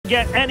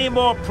get any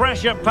more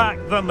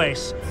pressure-packed than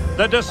this.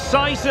 The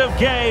decisive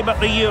game at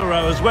the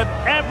Euros with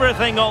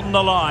everything on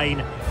the line.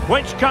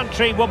 Which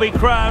country will be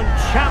crowned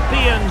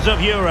champions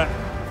of Europe?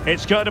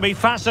 It's going to be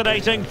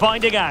fascinating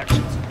finding out.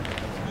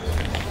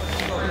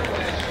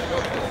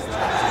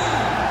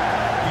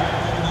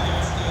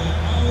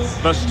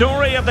 The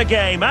story of the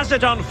game as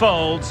it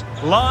unfolds,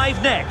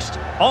 live next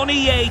on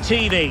EA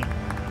TV.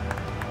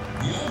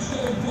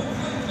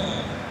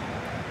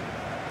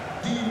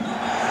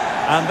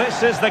 And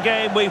this is the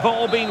game we've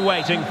all been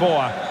waiting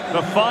for.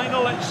 The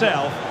final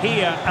itself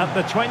here at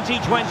the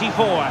 2024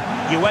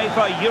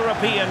 UEFA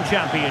European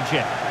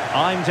Championship.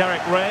 I'm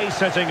Derek Ray,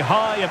 sitting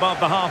high above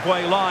the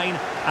halfway line,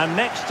 and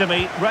next to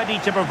me, ready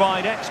to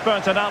provide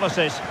expert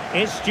analysis,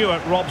 is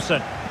Stuart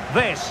Robson.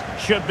 This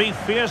should be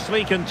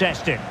fiercely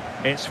contested.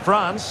 It's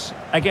France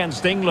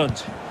against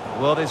England.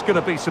 Well, there's going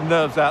to be some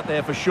nerves out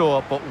there for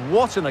sure, but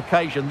what an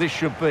occasion this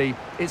should be.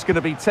 It's going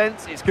to be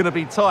tense, it's going to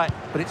be tight,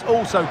 but it's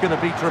also going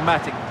to be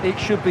dramatic. It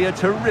should be a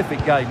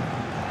terrific game.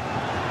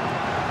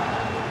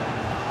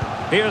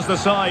 Here's the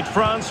side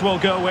France will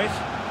go with.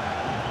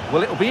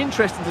 Well, it'll be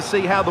interesting to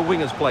see how the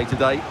wingers play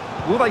today.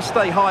 Will they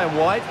stay high and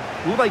wide?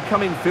 Will they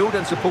come in field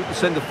and support the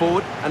centre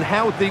forward? And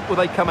how deep will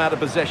they come out of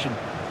possession?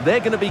 They're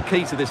going to be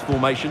key to this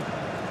formation.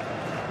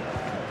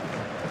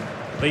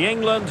 The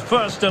England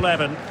first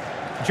 11.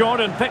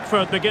 Jordan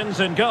Pickford begins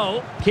in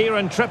goal.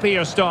 Kieran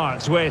Trippier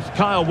starts with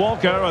Kyle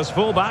Walker as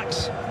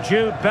fullbacks.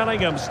 Jude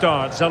Bellingham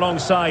starts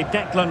alongside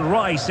Declan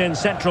Rice in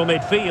central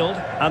midfield.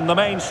 And the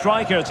main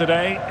striker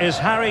today is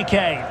Harry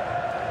Kane.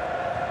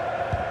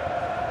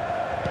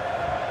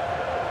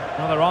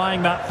 Well, they're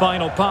eyeing that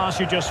final pass,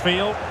 you just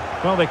feel.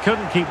 Well, they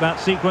couldn't keep that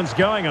sequence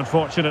going,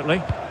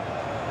 unfortunately.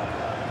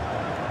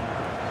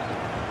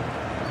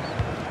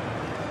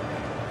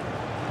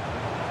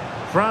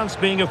 France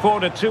being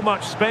afforded too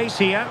much space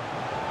here.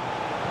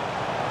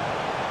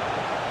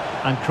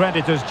 And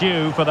credit is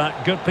due for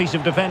that good piece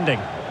of defending.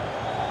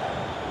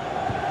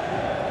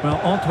 Well,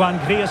 Antoine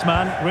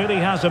Griezmann really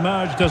has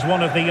emerged as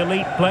one of the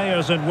elite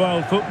players in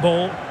world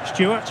football.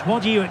 Stuart,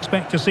 what do you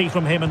expect to see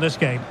from him in this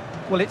game?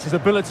 Well, it's his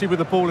ability with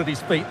the ball at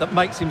his feet that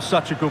makes him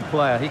such a good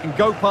player. He can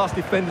go past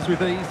defenders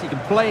with ease, he can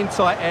play in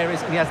tight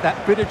areas, and he has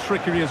that bit of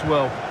trickery as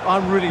well.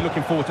 I'm really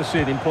looking forward to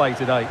seeing him play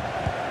today.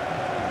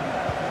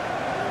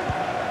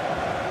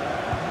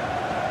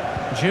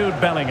 Jude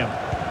Bellingham.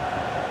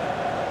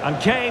 And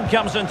Kane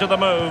comes into the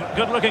move.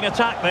 Good-looking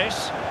attack,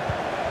 this.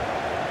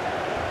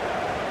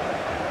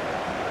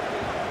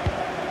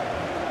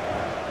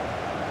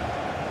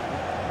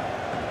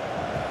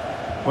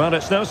 Well,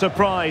 it's no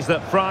surprise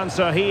that France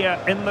are here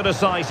in the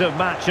decisive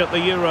match at the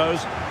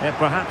Euros. It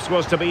perhaps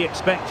was to be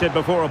expected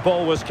before a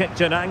ball was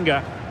kicked in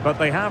anger, but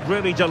they have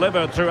really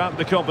delivered throughout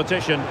the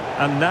competition,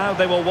 and now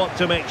they will want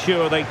to make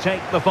sure they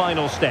take the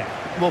final step.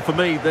 Well, for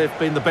me, they've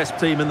been the best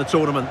team in the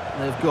tournament.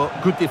 They've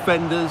got good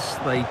defenders,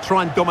 they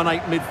try and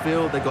dominate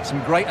midfield, they've got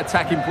some great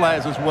attacking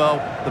players as well.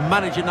 The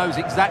manager knows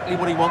exactly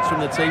what he wants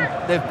from the team.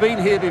 They've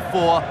been here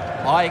before.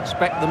 I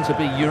expect them to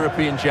be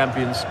European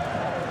champions.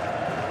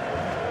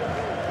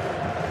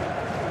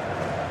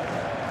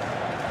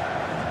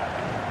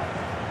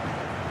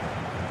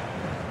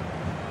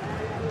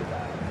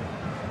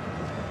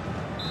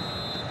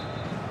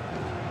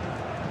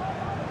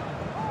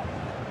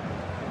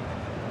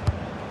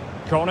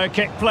 Corner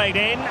kick played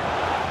in.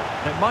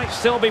 It might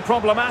still be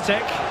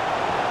problematic.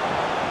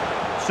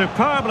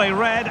 Superbly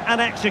read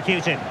and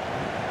executed.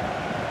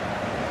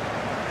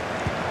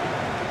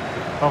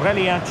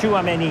 Aurélien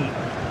Tchouaméni.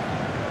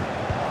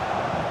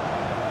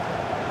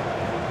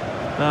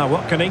 Now,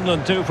 what can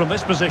England do from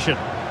this position?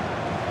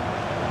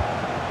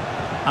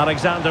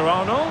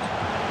 Alexander-Arnold.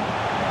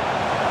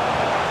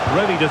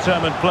 Really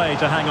determined play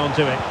to hang on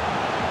to it.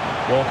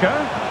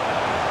 Walker.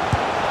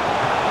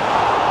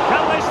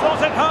 Can they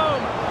slot it home?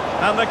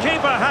 And the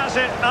keeper has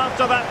it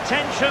after that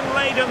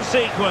tension-laden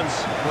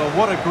sequence. Well,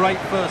 what a great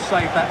first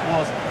save that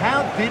was.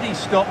 How did he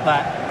stop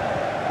that?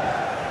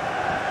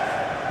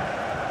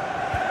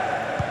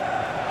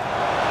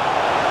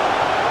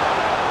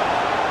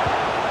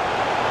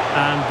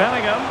 And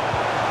Bellingham.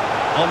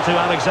 On to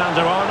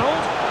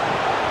Alexander-Arnold.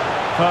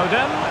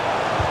 Foden.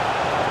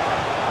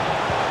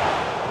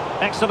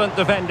 Excellent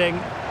defending.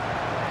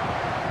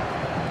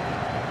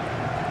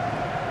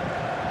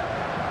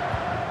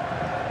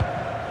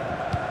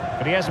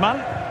 Griezmann.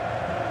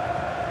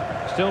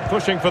 Still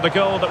pushing for the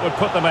goal that would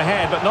put them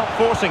ahead, but not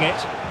forcing it.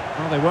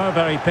 Well, they were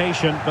very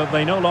patient, but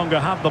they no longer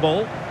have the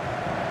ball.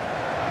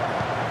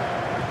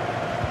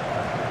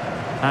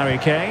 Harry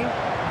Kane.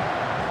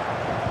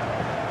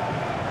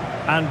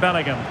 And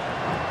Bellingham.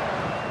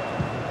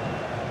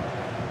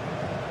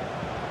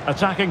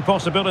 Attacking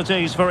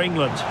possibilities for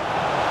England.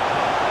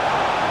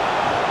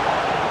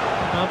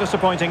 Well,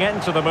 disappointing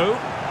end to the move.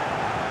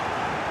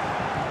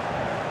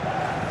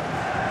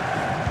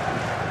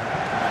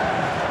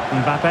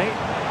 Mbappe.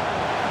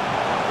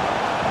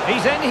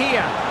 He's in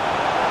here.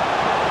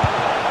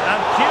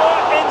 And pure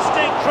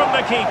instinct from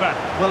the keeper.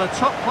 Well, a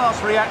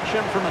top-class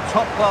reaction from a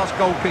top-class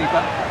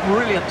goalkeeper.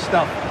 Brilliant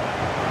stuff.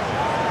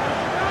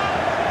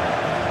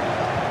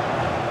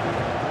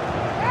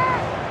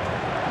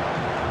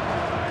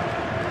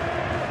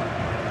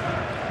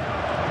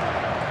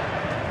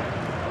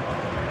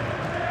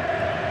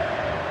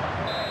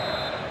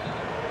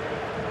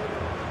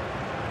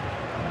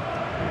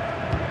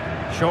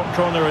 Short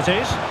corner it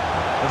is.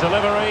 The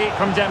delivery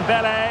from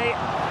Dembele.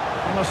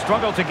 And a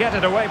struggle to get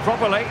it away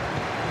properly.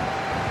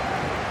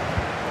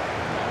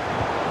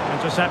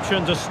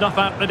 Interception to snuff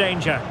out the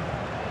danger.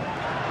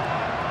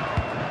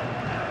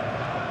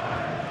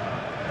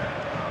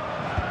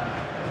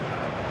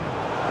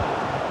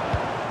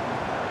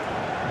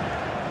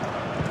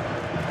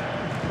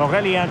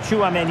 Aurélien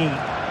Tchouameni.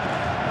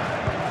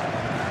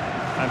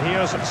 And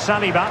here's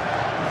Saliba.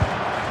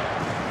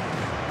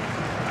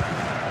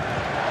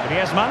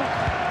 Griezmann.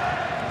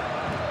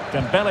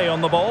 Dembele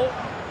on the ball.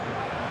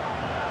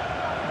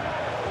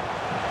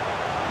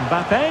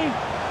 Mbappe.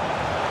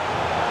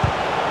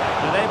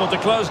 And able to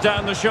close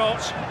down the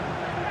shot.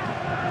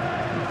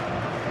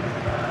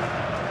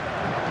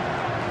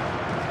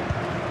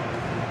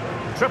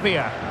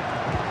 Trippier.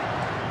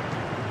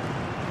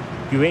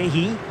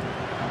 Guehi.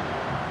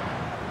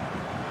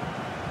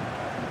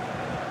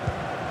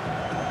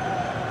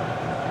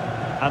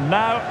 And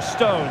now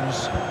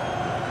Stones.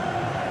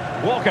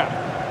 Walker.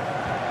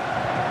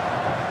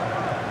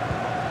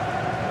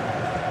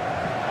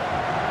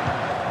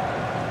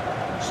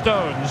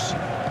 Stones.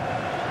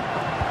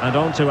 And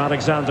on to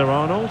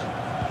Alexander-Arnold.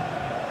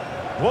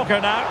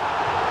 Walker now.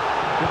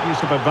 Good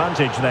use of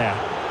advantage there.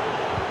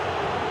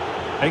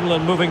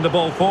 England moving the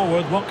ball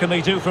forward. What can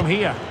they do from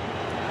here?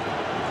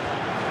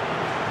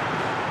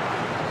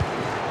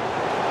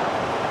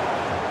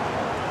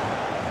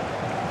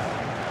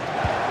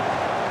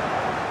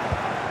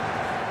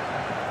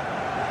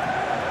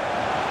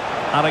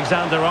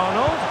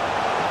 Alexander-Arnold.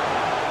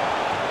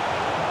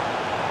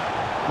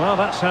 Well,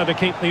 that's how to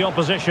keep the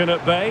opposition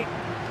at bay.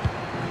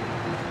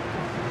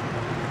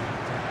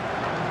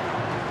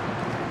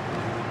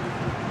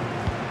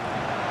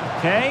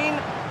 Kane.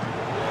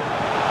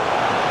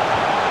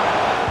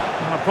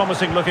 Well, a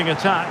promising looking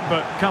attack,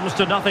 but comes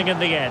to nothing in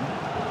the end.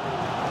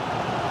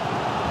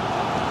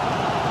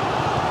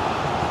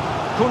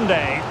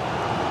 Koundé.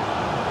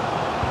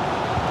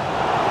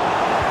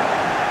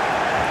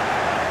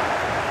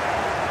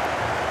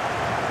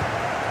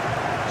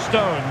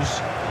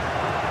 Stones.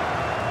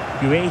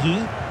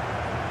 Guehi.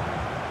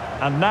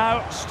 And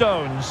now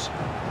Stones.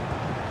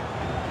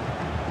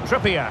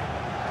 Trippier.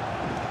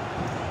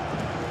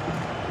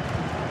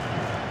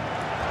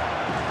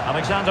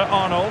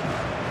 Alexander-Arnold.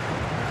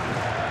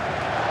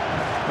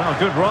 Well,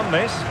 good run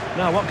this.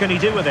 Now what can he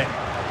do with it?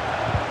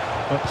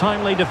 But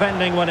timely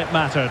defending when it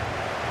mattered.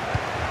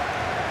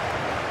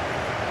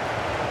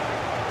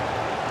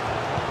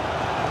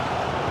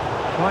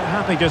 Quite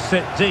happy to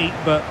sit deep,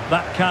 but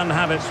that can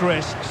have its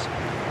risks.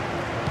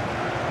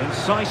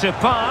 Incisive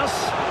pass.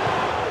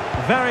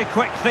 Very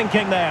quick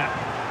thinking there.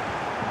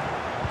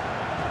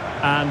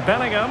 And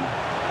Bellingham.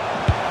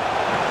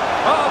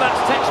 Oh,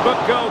 that's textbook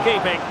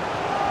goalkeeping.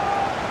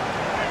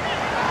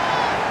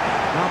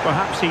 Well,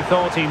 perhaps he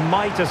thought he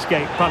might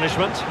escape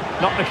punishment.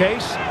 Not the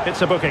case.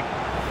 It's a booking.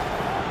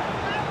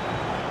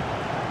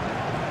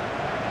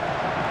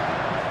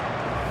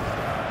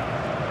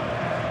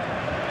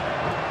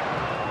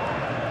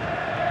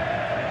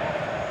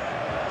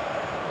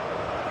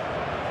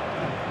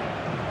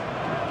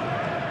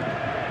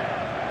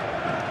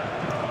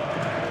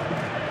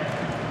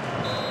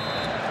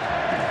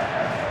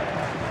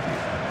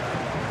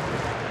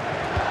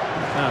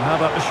 Now, how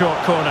about the short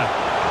corner?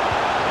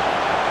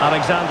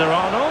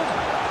 Alexander-Arnold.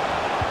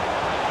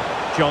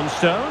 John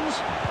Stones.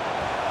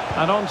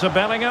 And on to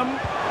Bellingham.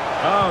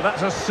 Oh,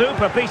 that's a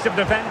super piece of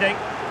defending.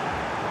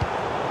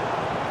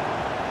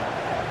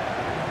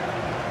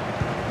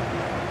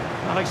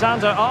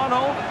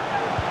 Alexander-Arnold.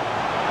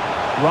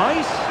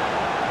 Rice.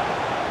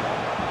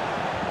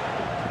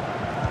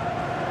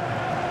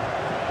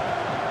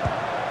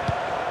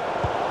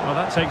 Well,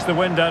 that takes the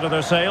wind out of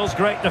their sails.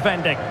 Great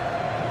defending.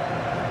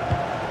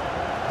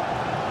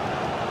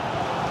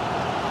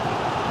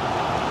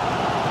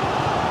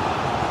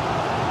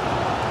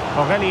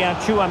 Aurélien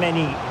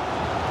Tchouameni.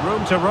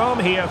 Room to roam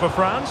here for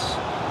France.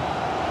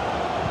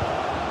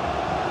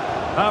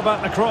 How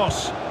about the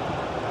cross?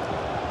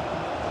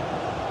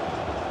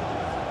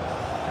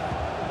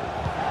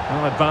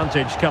 Well,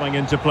 advantage coming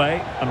into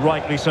play, and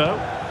rightly so.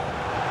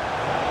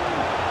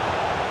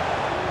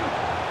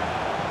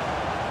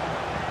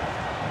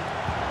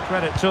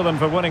 Credit to them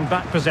for winning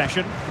back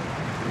possession.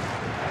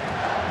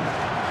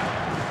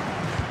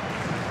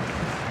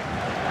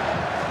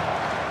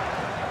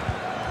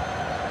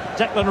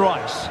 Declan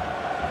Rice.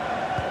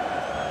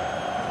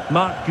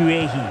 Marc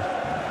Guehi.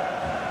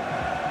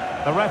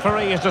 The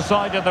referee has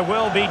decided there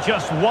will be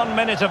just 1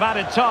 minute of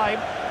added time.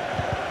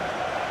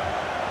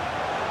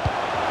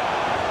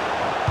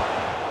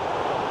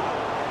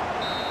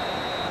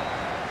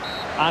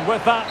 And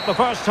with that, the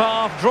first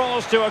half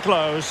draws to a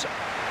close.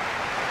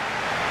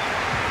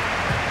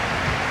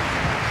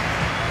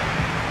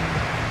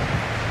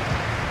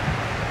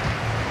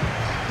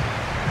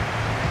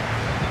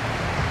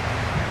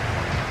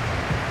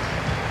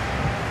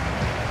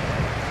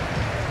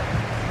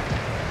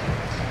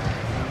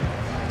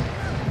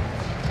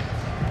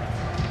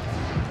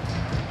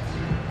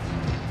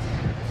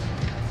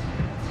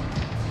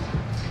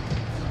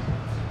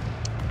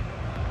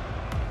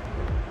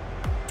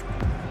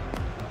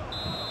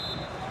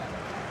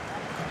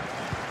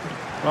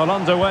 Well,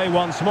 underway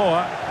once more,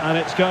 and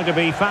it's going to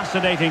be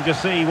fascinating to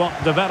see what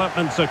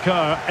developments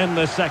occur in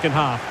the second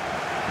half.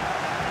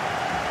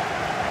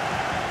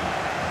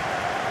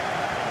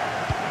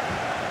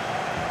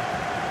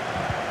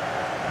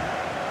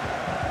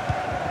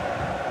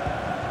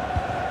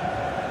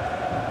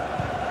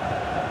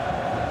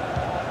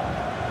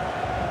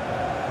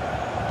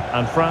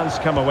 And France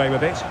come away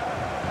with it.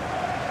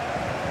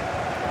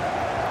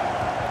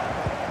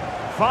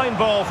 Fine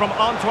ball from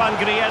Antoine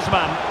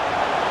Griezmann.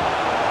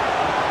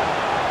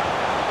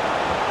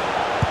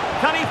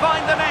 Can he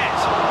find the net?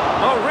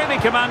 Oh,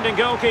 really commanding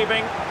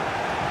goalkeeping.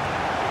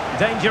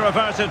 Danger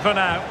averted for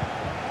now.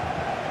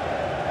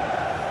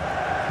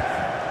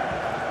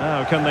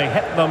 Now, can they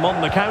hit them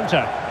on the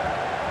counter?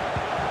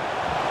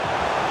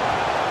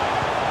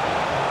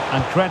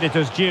 And credit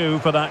is due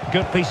for that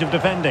good piece of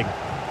defending.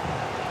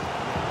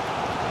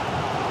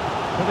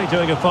 Really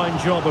doing a fine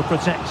job of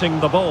protecting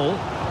the ball.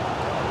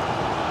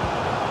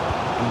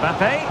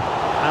 Mbappe,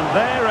 and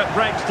there it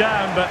breaks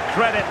down, but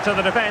credit to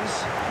the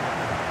defence.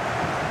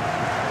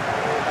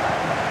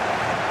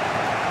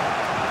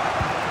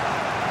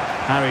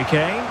 Harry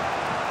Kane.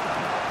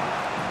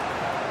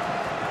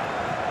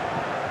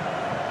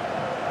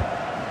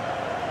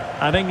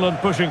 And England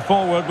pushing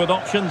forward with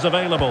options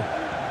available.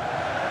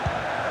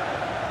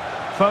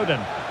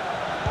 Foden.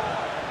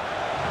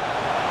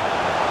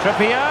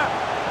 Trippier.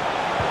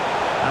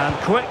 And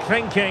quick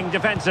thinking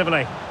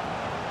defensively.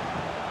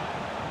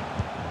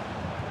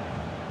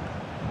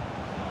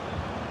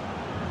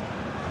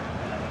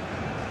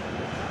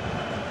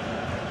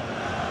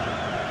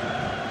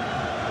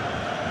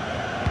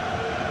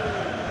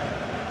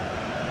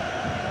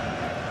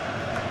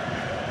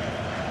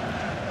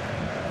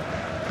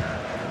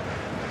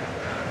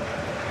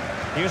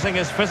 Using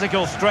his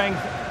physical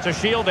strength to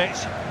shield it.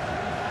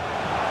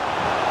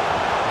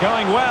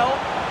 Going well.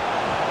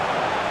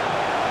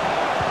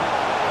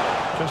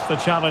 Just the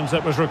challenge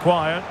that was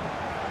required.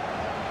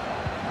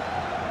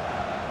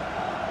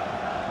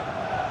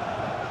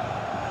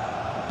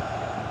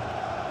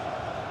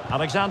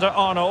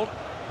 Alexander-Arnold.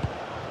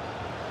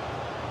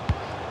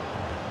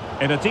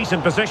 In a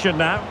decent position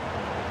now.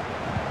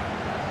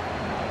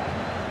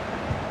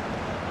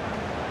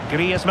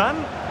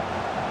 Griezmann.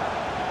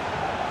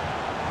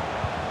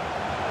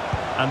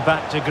 And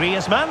back to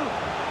Griezmann.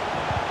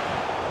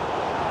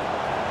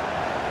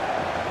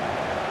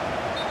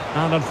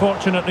 And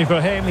unfortunately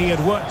for him, he had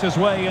worked his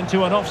way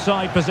into an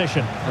offside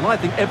position. And I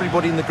think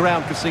everybody in the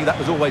ground could see that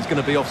was always going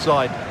to be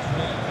offside.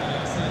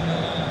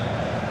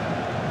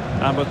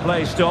 And with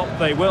play stopped,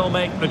 they will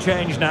make the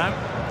change now.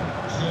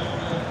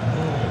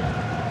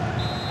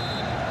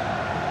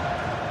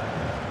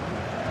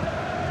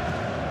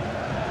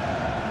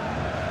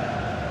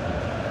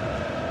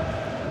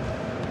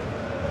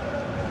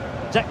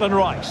 Declan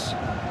Rice.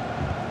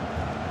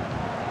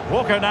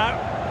 Walker now.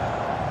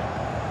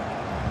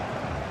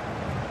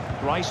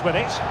 Rice with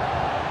it.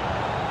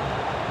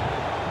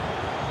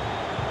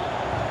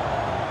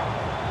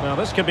 Well,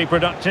 this could be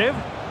productive.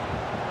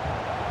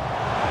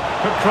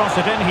 Could cross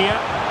it in here.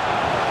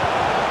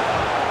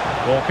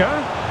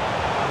 Walker.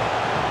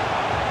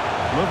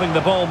 Moving the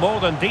ball more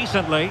than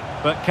decently,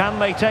 but can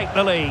they take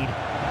the lead?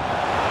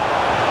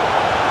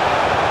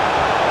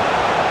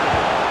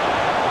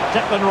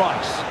 Declan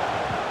Rice.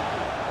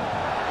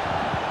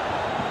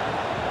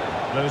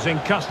 Losing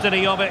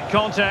custody of it,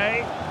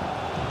 Conte.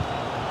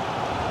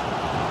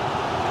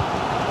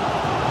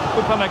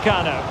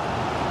 Upamecano.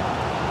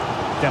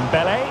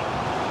 Dembele.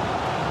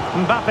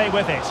 Mbappe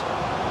with it.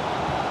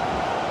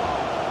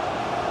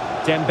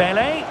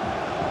 Dembele.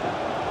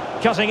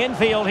 Cutting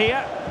infield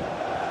here.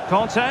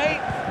 Conte.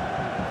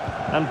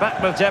 And back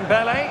with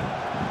Dembele.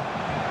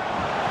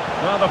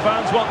 Well, the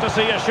fans want to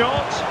see a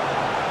shot.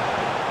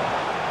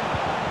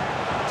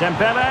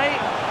 Dembele.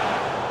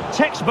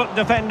 Textbook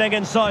defending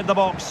inside the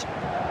box.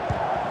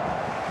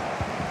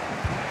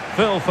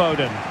 Phil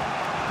Foden.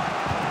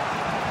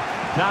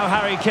 Now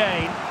Harry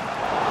Kane.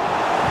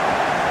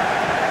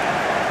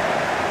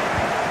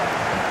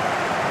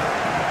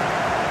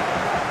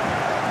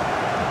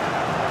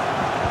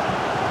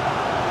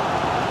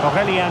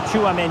 Aurélien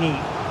Tchouaméni.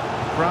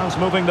 France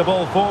moving the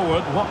ball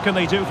forward. What can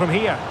they do from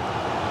here?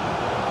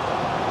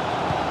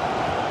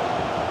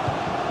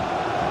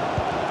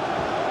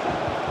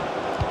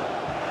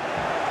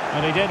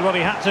 And he did what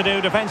he had to do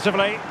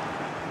defensively.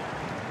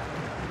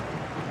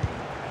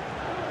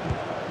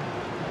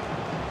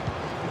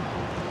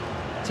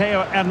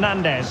 Theo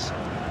Hernandez.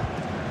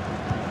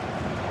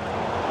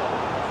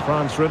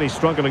 France really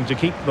struggling to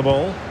keep the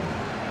ball.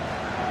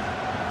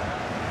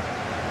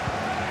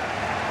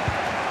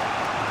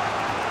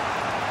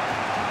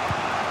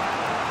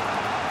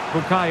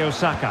 Bukayo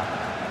Saka.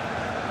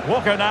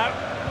 Walker now.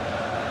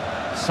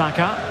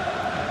 Saka.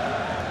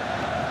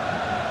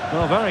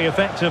 Well, very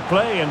effective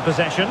play in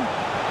possession.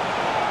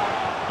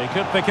 He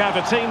could pick out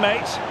a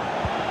teammate.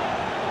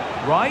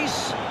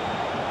 Rice.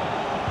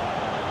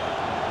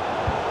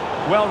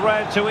 Well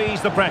read to ease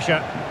the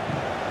pressure.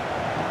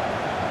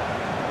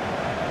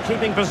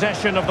 Keeping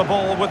possession of the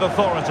ball with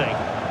authority.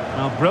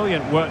 Well,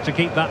 brilliant work to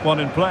keep that one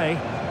in play.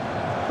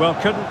 Well,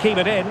 couldn't keep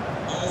it in.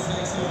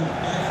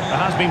 There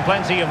has been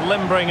plenty of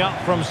limbering up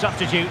from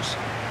substitutes.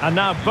 And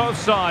now both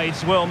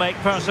sides will make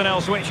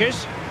personnel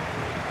switches.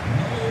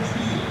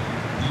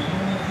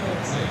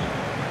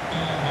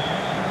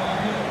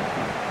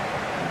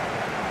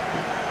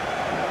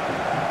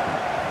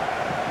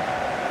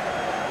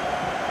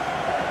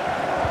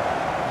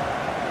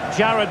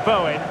 Jared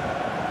Bowen.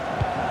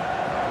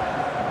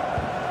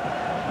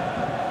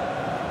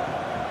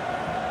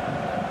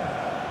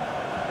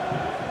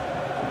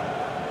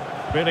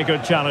 Really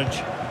good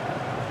challenge.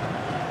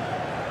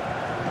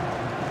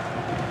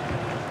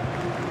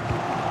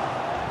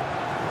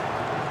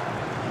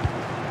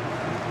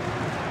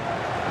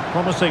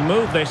 Promising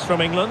move this from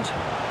England.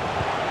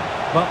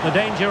 But the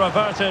danger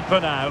averted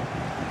for now.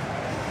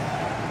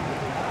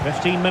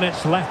 15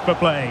 minutes left for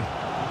play.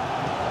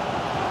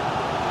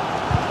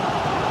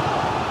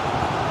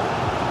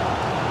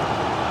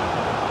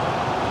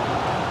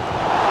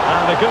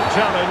 A good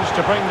challenge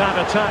to bring that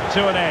attack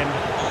to an end.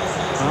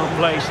 Well,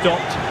 play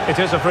stopped. It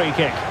is a free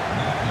kick.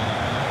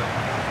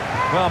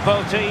 Well,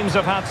 both teams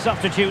have had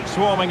substitutes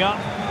warming up,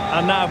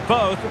 and now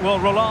both will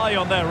rely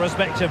on their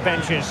respective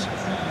benches.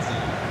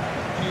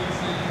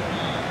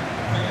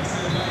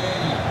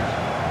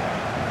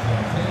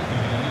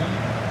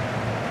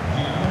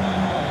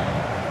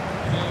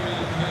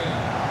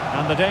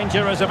 And the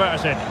danger is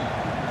averted.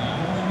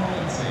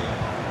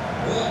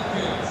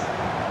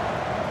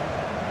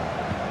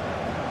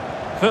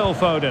 Phil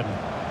Foden.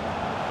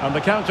 And the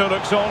counter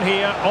looks on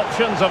here.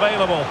 Options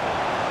available.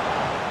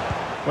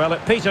 Well,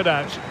 it petered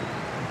out.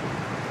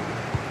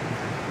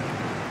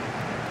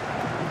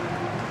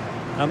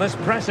 And this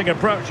pressing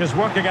approach is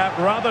working out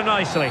rather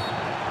nicely.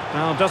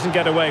 Well, doesn't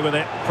get away with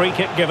it. Free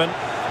kick given.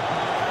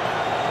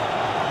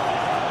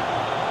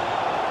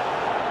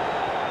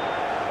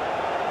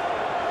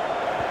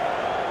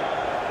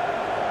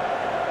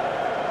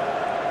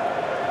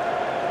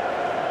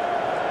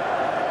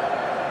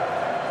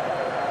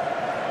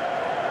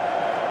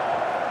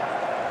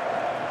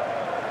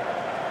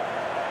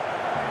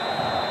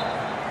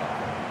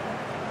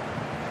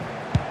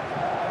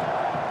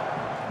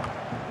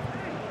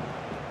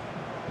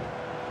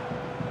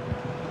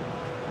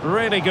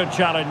 Really good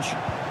challenge.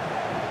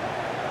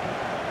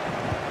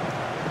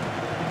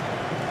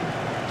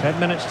 10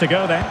 minutes to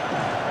go then.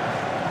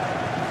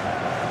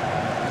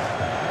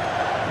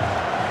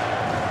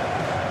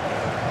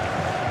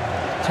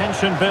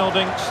 Tension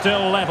building,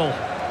 still level.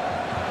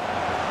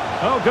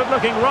 Oh, good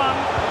looking run.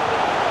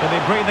 They'll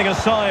be breathing a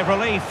sigh of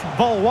relief.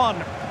 Ball one.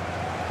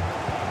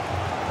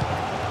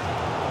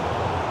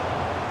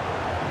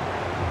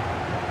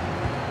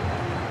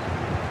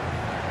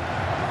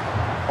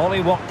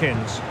 Ollie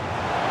Watkins.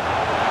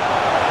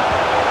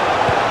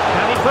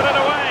 Put it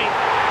away.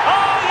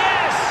 Oh,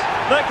 yes!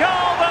 The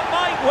goal that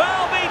might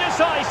well be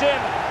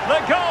decisive. The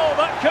goal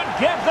that could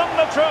give them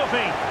the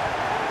trophy.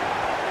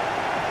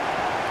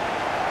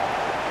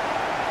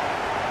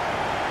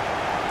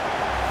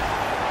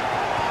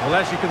 Well,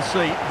 as you can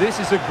see, this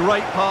is a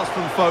great pass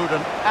from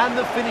Foden, and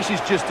the finish is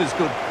just as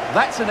good.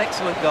 That's an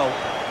excellent goal.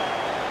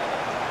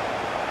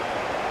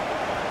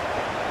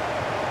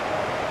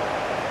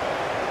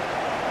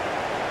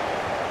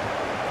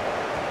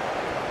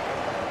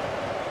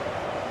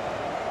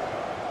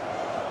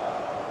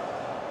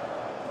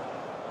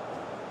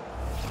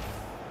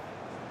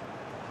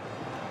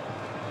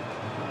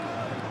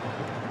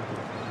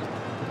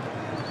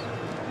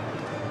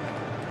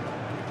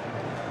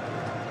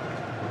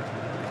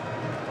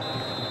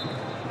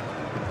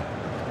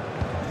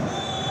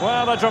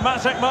 Well, a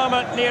dramatic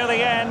moment near the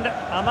end,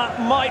 and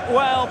that might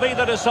well be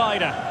the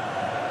decider.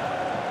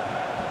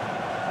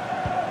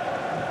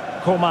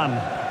 Coman.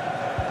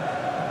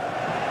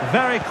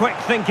 Very quick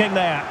thinking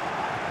there.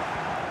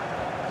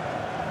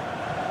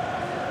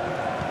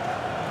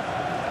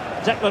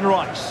 Declan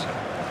Rice.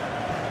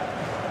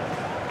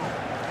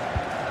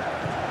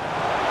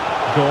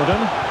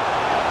 Gordon.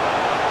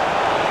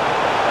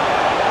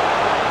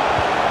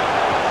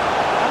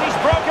 And he's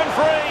broken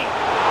free.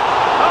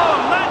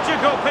 Oh,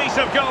 magical piece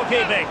of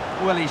goalkeeping.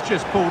 Well, he's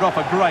just pulled off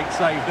a great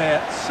save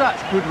there. Such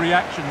good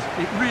reactions,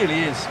 it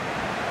really is.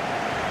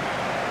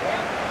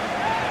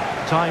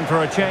 Time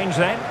for a change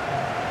then.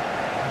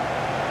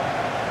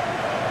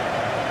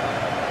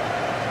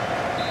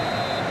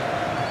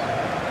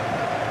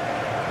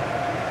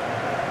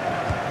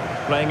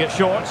 Playing it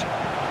short.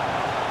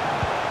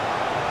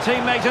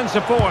 Teammate and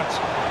support.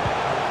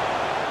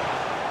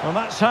 Well,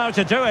 that's how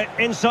to do it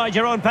inside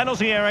your own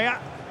penalty area.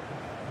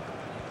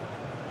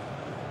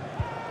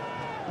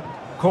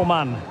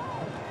 Coman.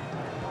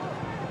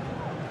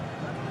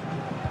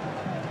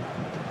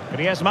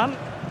 Griezmann.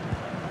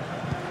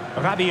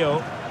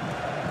 Rabiot.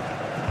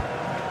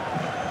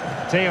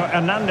 Theo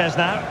Hernandez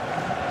now.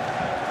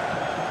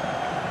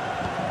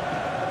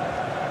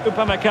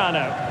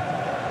 Upamecano.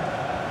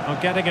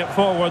 Well, getting it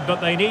forward,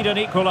 but they need an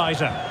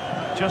equaliser.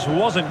 Just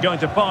wasn't going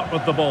to part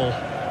with the ball.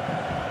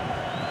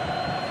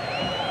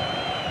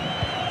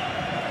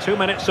 2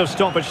 minutes of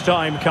stoppage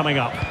time coming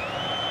up.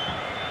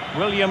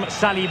 William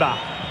Saliba.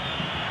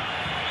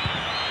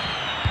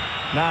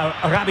 Now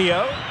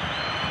Rabiot.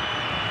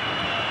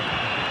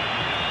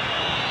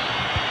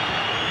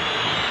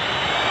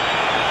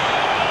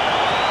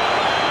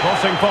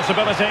 Crossing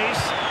possibilities.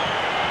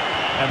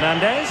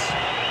 Hernandez.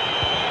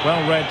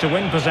 Well read to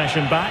win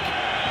possession back.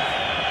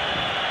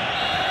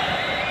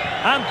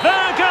 And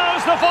there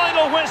goes the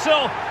final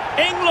whistle.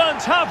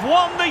 England have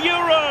won the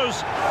Euros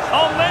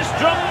on this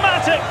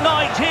dramatic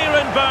night here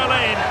in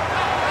Berlin.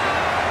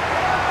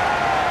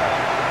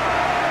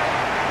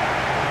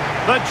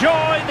 The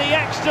joy, the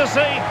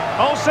ecstasy,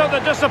 also the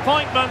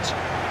disappointment,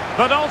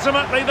 but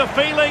ultimately the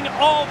feeling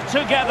of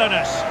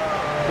togetherness.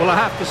 Well, I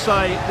have to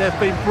say, they've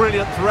been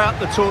brilliant throughout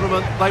the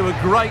tournament. They were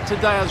great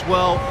today as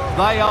well.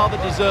 They are the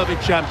deserving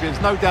champions,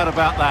 no doubt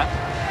about that.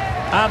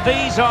 And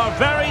these are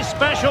very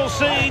special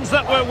scenes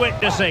that we're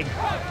witnessing.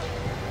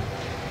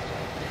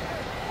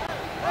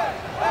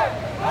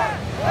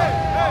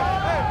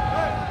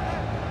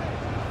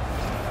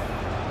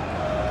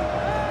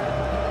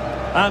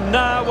 And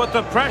now, with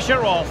the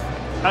pressure off,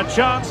 a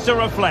chance to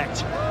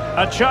reflect,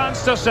 a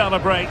chance to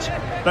celebrate.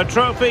 The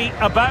trophy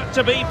about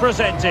to be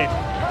presented.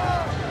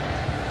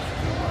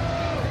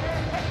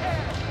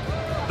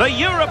 The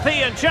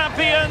European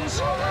champions,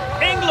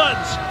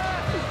 England.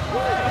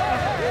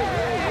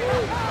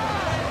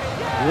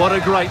 What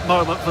a great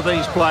moment for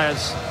these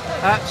players.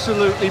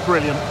 Absolutely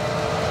brilliant.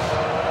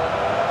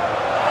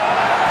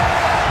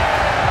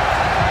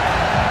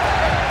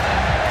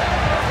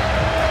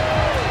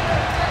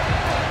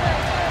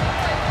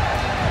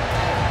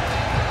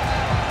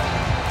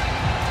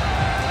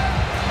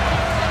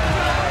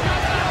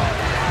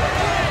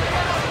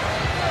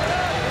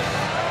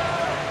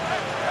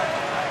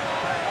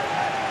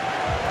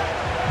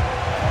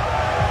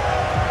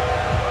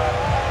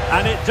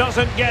 And it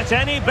doesn't get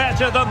any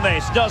better than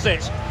this, does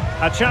it?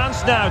 A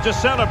chance now to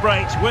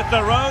celebrate with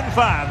their own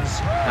fans.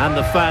 And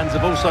the fans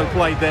have also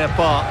played their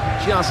part.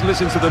 Just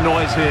listen to the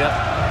noise here.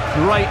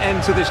 Great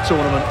end to this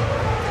tournament.